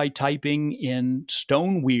found it by typing in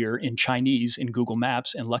stone weir in Chinese in Google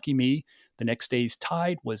Maps, and lucky me, the next day's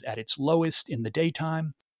tide was at its lowest in the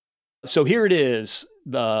daytime. So here it is,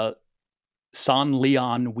 the San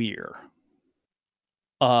Lian Weir.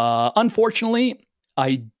 Unfortunately,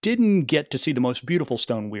 I didn't get to see the most beautiful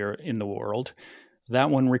stone weir in the world. That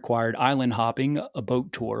one required island hopping, a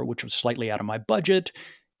boat tour, which was slightly out of my budget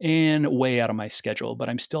and way out of my schedule, but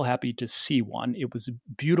I'm still happy to see one. It was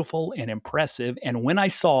beautiful and impressive, and when I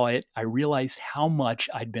saw it, I realized how much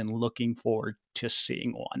I'd been looking forward to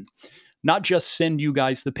seeing one. Not just send you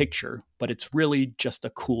guys the picture, but it's really just a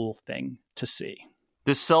cool thing to see.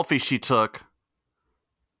 This selfie she took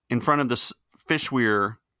in front of this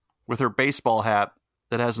Fishweir with her baseball hat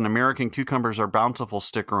that has an American Cucumbers Are Bountiful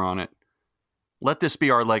sticker on it. Let this be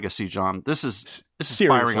our legacy, John. This is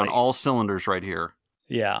firing on all cylinders right here.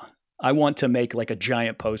 Yeah. I want to make like a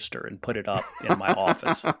giant poster and put it up in my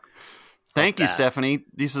office. Thank you, Stephanie.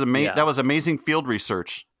 That was amazing field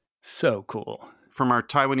research. So cool. From our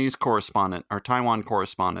Taiwan correspondent.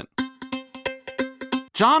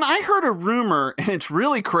 John, I heard a rumor, and it's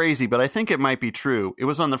really crazy, but I think it might be true. It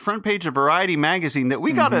was on the front page of Variety magazine that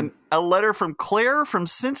we got a letter from Claire from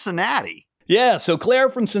Cincinnati. Yeah, so Claire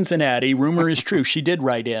from Cincinnati, rumor is true. She did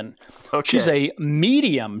write in. Okay. She's a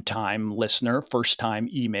medium-time listener, first-time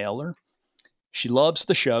emailer. She loves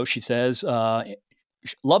the show. She says,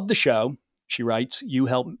 love the show. She writes, you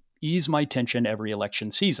help ease my tension every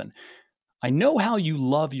election season. I know how you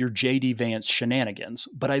love your J.D. Vance shenanigans,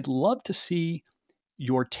 but I'd love to see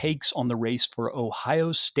your takes on the race for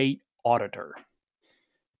Ohio State Auditor.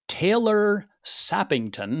 Taylor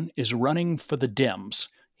Sappington is running for the Dems.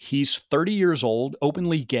 He's 30 years old,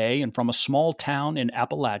 openly gay, and from a small town in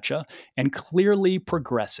Appalachia, and clearly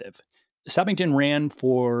progressive. Sappington ran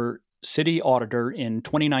for city auditor in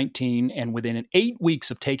 2019, and within 8 weeks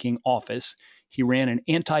of taking office, he ran an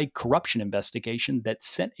anti-corruption investigation that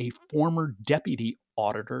sent a former deputy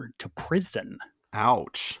auditor to prison.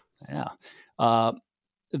 Ouch. Yeah.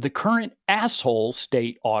 The current asshole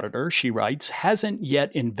state auditor, she writes, hasn't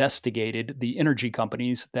yet investigated the energy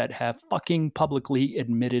companies that have fucking publicly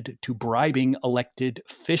admitted to bribing elected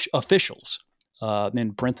officials.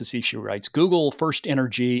 In parentheses, she writes, Google, First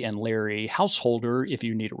Energy, and Larry Householder. If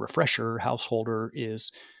you need a refresher, Householder is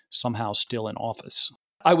somehow still in office.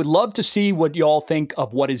 I would love to see what y'all think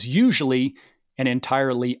of what is usually an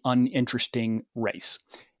entirely uninteresting race.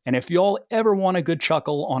 And if y'all ever want a good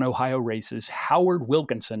chuckle on Ohio races, Howard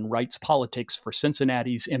Wilkinson writes politics for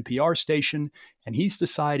Cincinnati's NPR station, and he's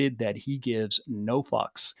decided that he gives no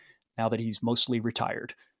fucks now that he's mostly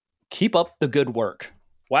retired. Keep up the good work.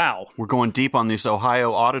 Wow. We're going deep on this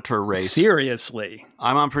Ohio auditor race. Seriously.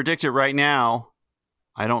 I'm on Predict It right now.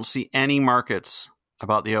 I don't see any markets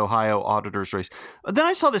about the Ohio auditors race. But then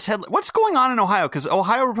I saw this headline. What's going on in Ohio? Because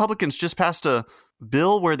Ohio Republicans just passed a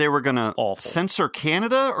bill where they were going to censor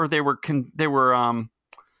Canada, or they were do you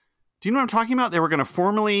know what I'm talking about? They were going to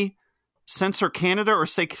formally censor Canada, or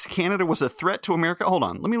say Canada was a threat to America. Hold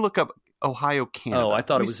on. Let me look up Ohio, Canada. Oh, I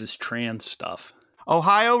thought it was this trans stuff.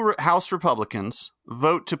 Ohio House Republicans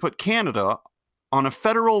vote to put Canada on a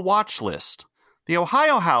federal watch list. The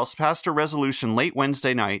Ohio House passed a resolution late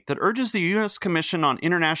Wednesday night that urges the U.S. Commission on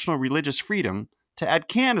International Religious Freedom to add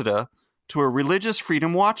Canada to a religious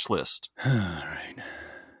freedom watch list. All right.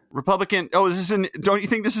 Republican. Oh, don't you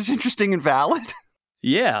think this is interesting and valid?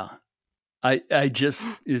 Yeah. I just,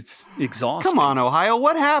 it's exhausting. Come on, Ohio.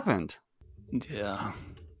 What happened? Yeah.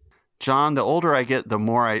 John, the older I get, the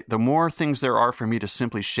more things there are for me to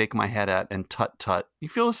simply shake my head at and tut. You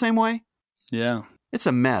feel the same way? Yeah. It's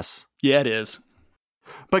a mess. Yeah, it is.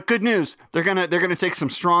 But good news, they're gonna take some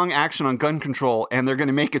strong action on gun control, and they're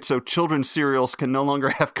gonna make it so children's cereals can no longer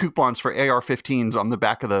have coupons for AR-15s on the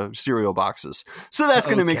back of the cereal boxes. So that's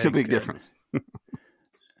gonna make a big difference.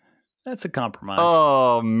 That's a compromise.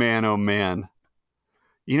 Oh man.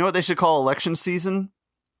 You know what they should call election season?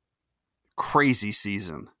 Crazy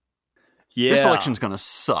season. Yeah. This election's gonna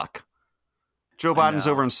suck. Joe Biden's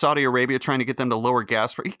over in Saudi Arabia trying to get them to lower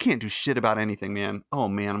gas prices. He can't do shit about anything, man. Oh,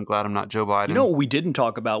 man, I'm glad I'm not Joe Biden. You know what we didn't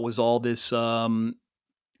talk about was all this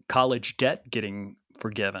college debt getting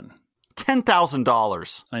forgiven.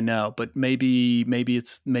 $10,000. I know, but maybe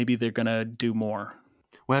they're going to do more.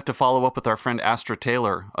 We'll have to follow up with our friend Astra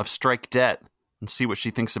Taylor of Strike Debt and see what she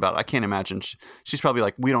thinks about it. I can't imagine. She's probably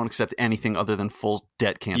like, we don't accept anything other than full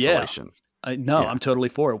debt cancellation. Yeah. I'm totally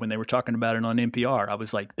for it. When they were talking about it on NPR, I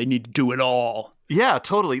was like, they need to do it all. Yeah,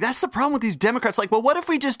 totally. That's the problem with these Democrats. Like, well, what if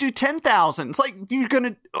we just do 10,000? It's like, you're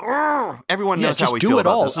going to, everyone knows how we feel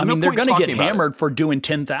about this. I mean, they're going to get hammered for doing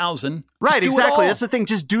 10,000. Right, exactly. That's the thing.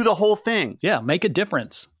 Just do the whole thing. Yeah, make a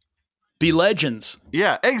difference. Be legends.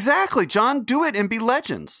 Yeah, exactly, John. Do it and be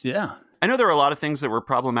legends. Yeah. I know there are a lot of things that were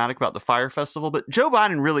problematic about the Fire Festival, but Joe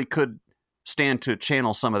Biden really could stand to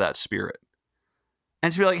channel some of that spirit.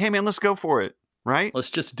 And to be like, hey, man, let's go for it, right? Let's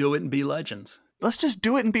just do it and be legends. Let's just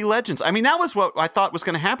do it and be legends. I mean, that was what I thought was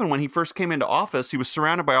going to happen when he first came into office. He was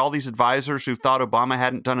surrounded by all these advisors who thought Obama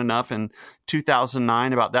hadn't done enough in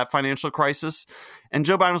 2009 about that financial crisis. And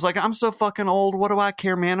Joe Biden was like, I'm so fucking old. What do I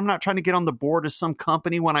care, man? I'm not trying to get on the board of some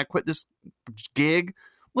company when I quit this gig.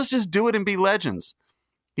 Let's just do it and be legends.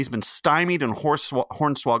 He's been stymied and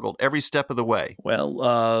hornswoggled every step of the way. Well,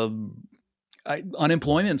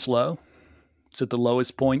 unemployment's low. It's at the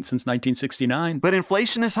lowest point since 1969. But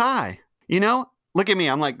inflation is high. You know, look at me.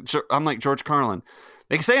 I'm like George Carlin.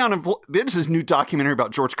 They say this is a new documentary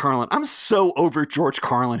about George Carlin. I'm so over George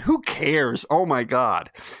Carlin. Who cares? Oh my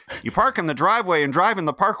God. You park in the driveway and drive in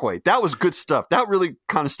the parkway. That was good stuff. That really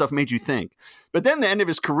kind of stuff made you think. But then the end of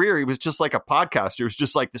his career, he was just like a podcaster. It was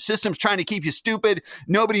just like the system's trying to keep you stupid.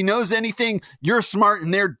 Nobody knows anything. You're smart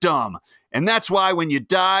and they're dumb. And that's why when you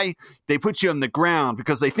die, they put you on the ground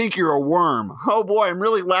because they think you're a worm. Oh boy, I'm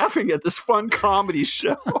really laughing at this fun comedy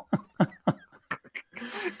show.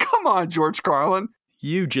 Come on, George Carlin.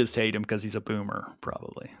 You just hate him because he's a boomer,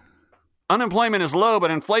 probably. Unemployment is low, but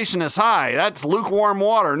inflation is high. That's lukewarm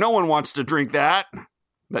water. No one wants to drink that.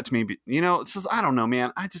 That's me. It's just, I don't know,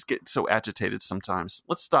 man. I just get so agitated sometimes.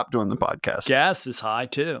 Let's stop doing the podcast. Gas is high,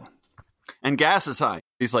 too. And gas is high.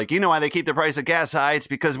 He's like, you know why they keep the price of gas high? It's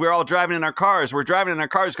because we're all driving in our cars. We're driving in our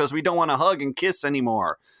cars because we don't want to hug and kiss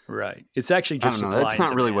anymore. Right. It's actually just supply and demand. That's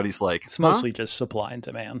not really what he's like. It's mostly just supply and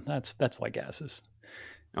demand. That's why gas is.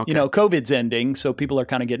 Okay. COVID's ending, so people are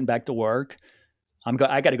kind of getting back to work.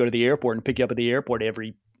 I got to go to the airport and pick you up at the airport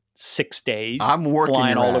every 6 days. I'm working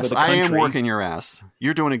flying your all ass. over the country. I am working your ass.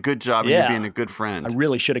 You're doing a good job and you're being a good friend. I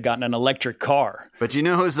really should have gotten an electric car. But you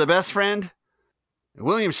know who's the best friend?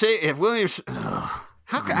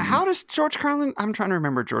 How does George Carlin? I'm trying to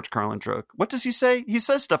remember George Carlin joke. What does he say? He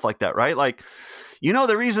says stuff like that, right? Like,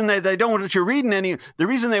 the reason they don't want you reading the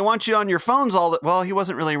reason they want you on your phones well, he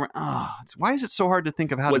wasn't really. Why is it so hard to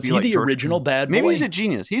think of how to be like George? Was he the original bad boy? Maybe he's a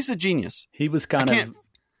genius. He's a genius. He was kind of.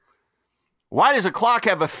 Why does a clock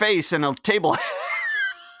have a face and a table?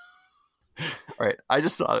 All right, I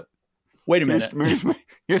just thought it. Wait a minute.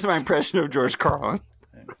 Here's my impression of George Carlin.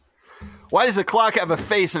 Why does a clock have a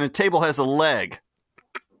face and a table has a leg?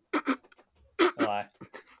 Why?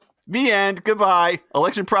 The end. Goodbye.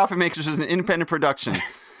 Election Profit Makers is an independent production.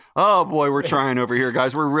 Oh boy, we're trying over here,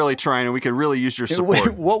 guys. We're really trying, and we could really use your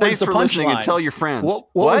support. Thanks for listening and tell your friends. What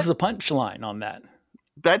was the punchline on that?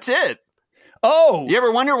 That's it. Oh! You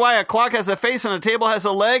ever wonder why a clock has a face and a table has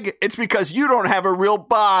a leg? It's because you don't have a real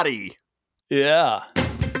body. Yeah.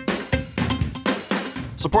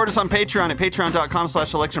 Support us on Patreon at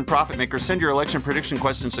patreon.com/electionprofitmakers. Send your election prediction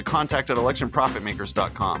questions to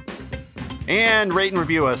contact@electionprofitmakers.com. And rate and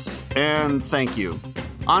review us. And thank you.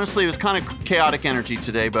 Honestly, it was kind of chaotic energy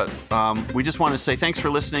today, but we just want to say thanks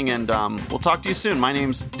for listening, and we'll talk to you soon. My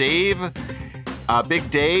name's Dave, Big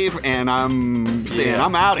Dave, and I'm saying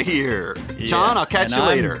I'm out of here. Yeah. John, I'll catch you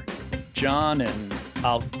later. John, and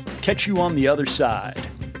I'll catch you on the other side.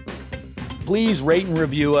 Please rate and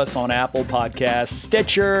review us on Apple Podcasts,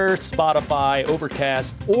 Stitcher, Spotify,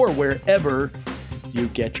 Overcast, or wherever you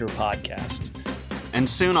get your podcasts. And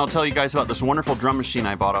soon I'll tell you guys about this wonderful drum machine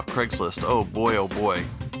I bought off Craigslist. Oh boy, oh boy.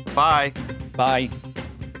 Bye. Bye.